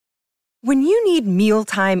When you need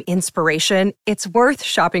mealtime inspiration, it's worth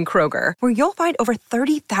shopping Kroger, where you'll find over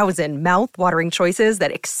 30,000 mouth-watering choices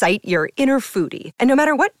that excite your inner foodie. And no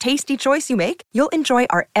matter what tasty choice you make, you'll enjoy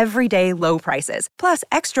our everyday low prices, plus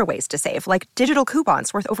extra ways to save, like digital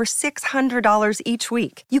coupons worth over $600 each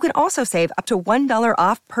week. You can also save up to $1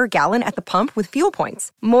 off per gallon at the pump with fuel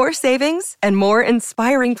points. More savings and more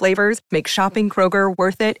inspiring flavors make shopping Kroger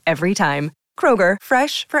worth it every time. Kroger,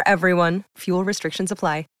 fresh for everyone. Fuel restrictions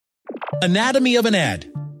apply. Anatomy of an ad.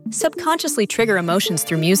 Subconsciously trigger emotions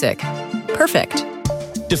through music. Perfect.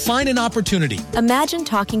 Define an opportunity. Imagine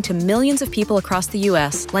talking to millions of people across the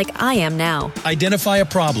U.S. like I am now. Identify a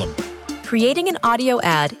problem. Creating an audio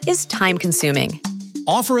ad is time-consuming.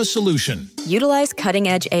 Offer a solution. Utilize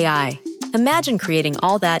cutting-edge AI. Imagine creating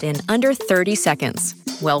all that in under 30 seconds.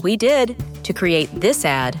 Well, we did to create this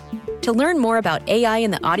ad. To learn more about AI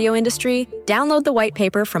in the audio industry, download the white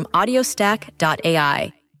paper from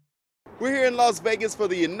audiostack.ai. We're here in Las Vegas for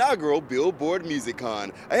the inaugural Billboard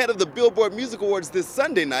MusicCon, ahead of the Billboard Music Awards this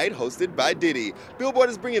Sunday night, hosted by Diddy.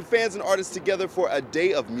 Billboard is bringing fans and artists together for a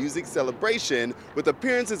day of music celebration with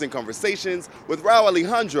appearances and conversations with Rauw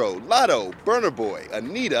Alejandro, Lotto, Burna Boy,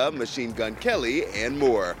 Anita, Machine Gun Kelly, and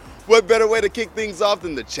more. What better way to kick things off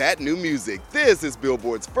than to chat new music? This is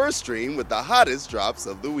Billboard's first stream with the hottest drops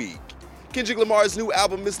of the week. Kendrick Lamar's new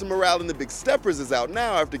album, Mr. Morale and the Big Steppers, is out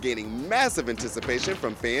now after gaining massive anticipation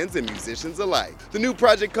from fans and musicians alike. The new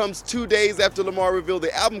project comes 2 days after Lamar revealed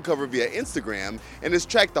the album cover via Instagram, and his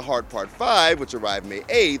track The Hard Part 5, which arrived May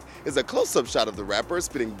 8th, is a close-up shot of the rapper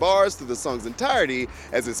spitting bars through the song's entirety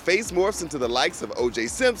as his face morphs into the likes of O.J.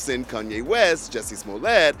 Simpson, Kanye West, Jussie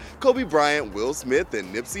Smollett, Kobe Bryant, Will Smith,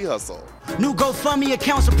 and Nipsey Hussle. New GoFundMe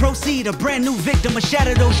accounts will proceed, a brand new victim of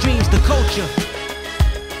shatter those dreams, the culture.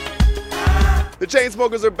 The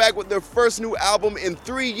Chainsmokers are back with their first new album in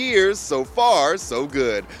 3 years. So far, so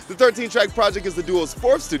good. The 13-track project is the duo's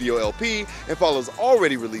fourth studio LP and follows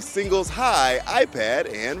already released singles High,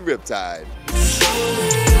 iPad, and Riptide.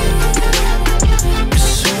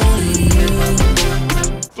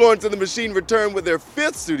 Florence and the Machine return with their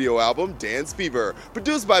fifth studio album, Dance Fever,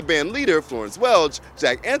 produced by band leader Florence Welch,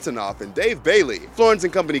 Jack Antonoff, and Dave Bailey. Florence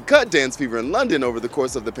and company cut Dance Fever in London over the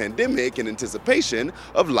course of the pandemic in anticipation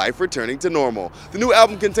of life returning to normal. The new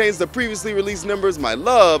album contains the previously released numbers My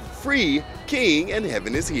Love, Free, King, and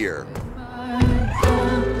Heaven Is Here.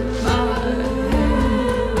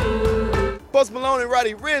 Post Malone and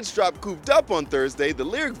Roddy Ricch dropped Cooped Up on Thursday. The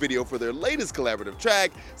lyric video for their latest collaborative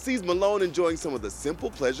track sees Malone enjoying some of the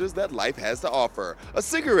simple pleasures that life has to offer: a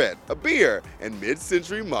cigarette, a beer, and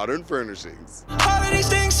mid-century modern furnishings. All of these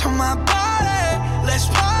things on my body, let's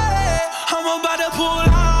party, I'm about to pull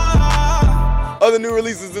out. Other new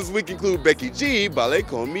releases this week include Becky G, Bailé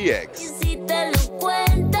con mi ex.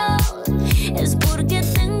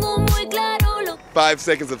 5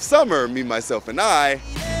 Seconds of Summer, Me, Myself, and I.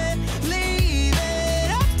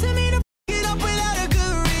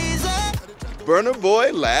 Burna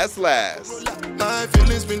Boy, Last. My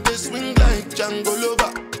feelings been this swing like Django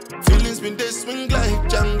Lover. Feelings been this swing like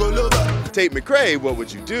Django Lover. Tate McRae, What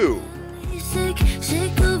Would You Do? Sick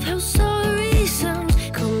of how sorry sounds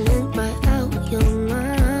coming right out your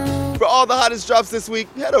mouth. For all the hottest drops this week,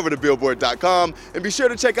 head over to Billboard.com and be sure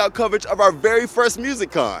to check out coverage of our very first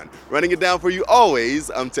MusicCon. Running it down for you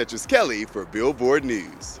always, I'm Tetris Kelly for Billboard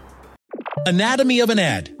News. Anatomy of an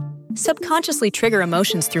ad. Subconsciously trigger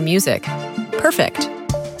emotions through music. Perfect.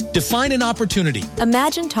 Define an opportunity.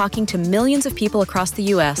 Imagine talking to millions of people across the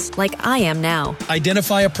U.S. like I am now.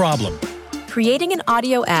 Identify a problem. Creating an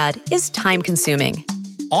audio ad is time-consuming.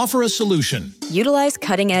 Offer a solution. Utilize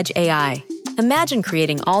cutting-edge AI. Imagine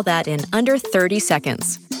creating all that in under 30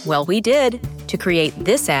 seconds. Well, we did to create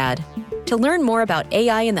this ad. To learn more about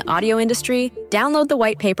AI in the audio industry, download the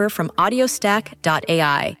white paper from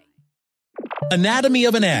audiostack.ai. Anatomy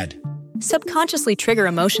of an ad. Subconsciously trigger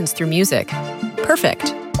emotions through music.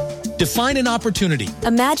 Perfect. Define an opportunity.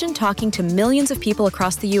 Imagine talking to millions of people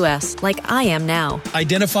across the U.S. like I am now.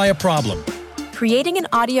 Identify a problem. Creating an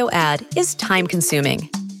audio ad is time-consuming.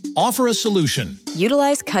 Offer a solution.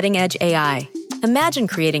 Utilize cutting-edge AI. Imagine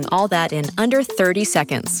creating all that in under 30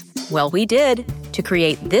 seconds. Well, we did to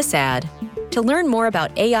create this ad. To learn more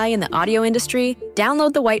about AI in the audio industry,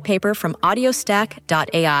 download the white paper from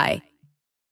audiostack.ai.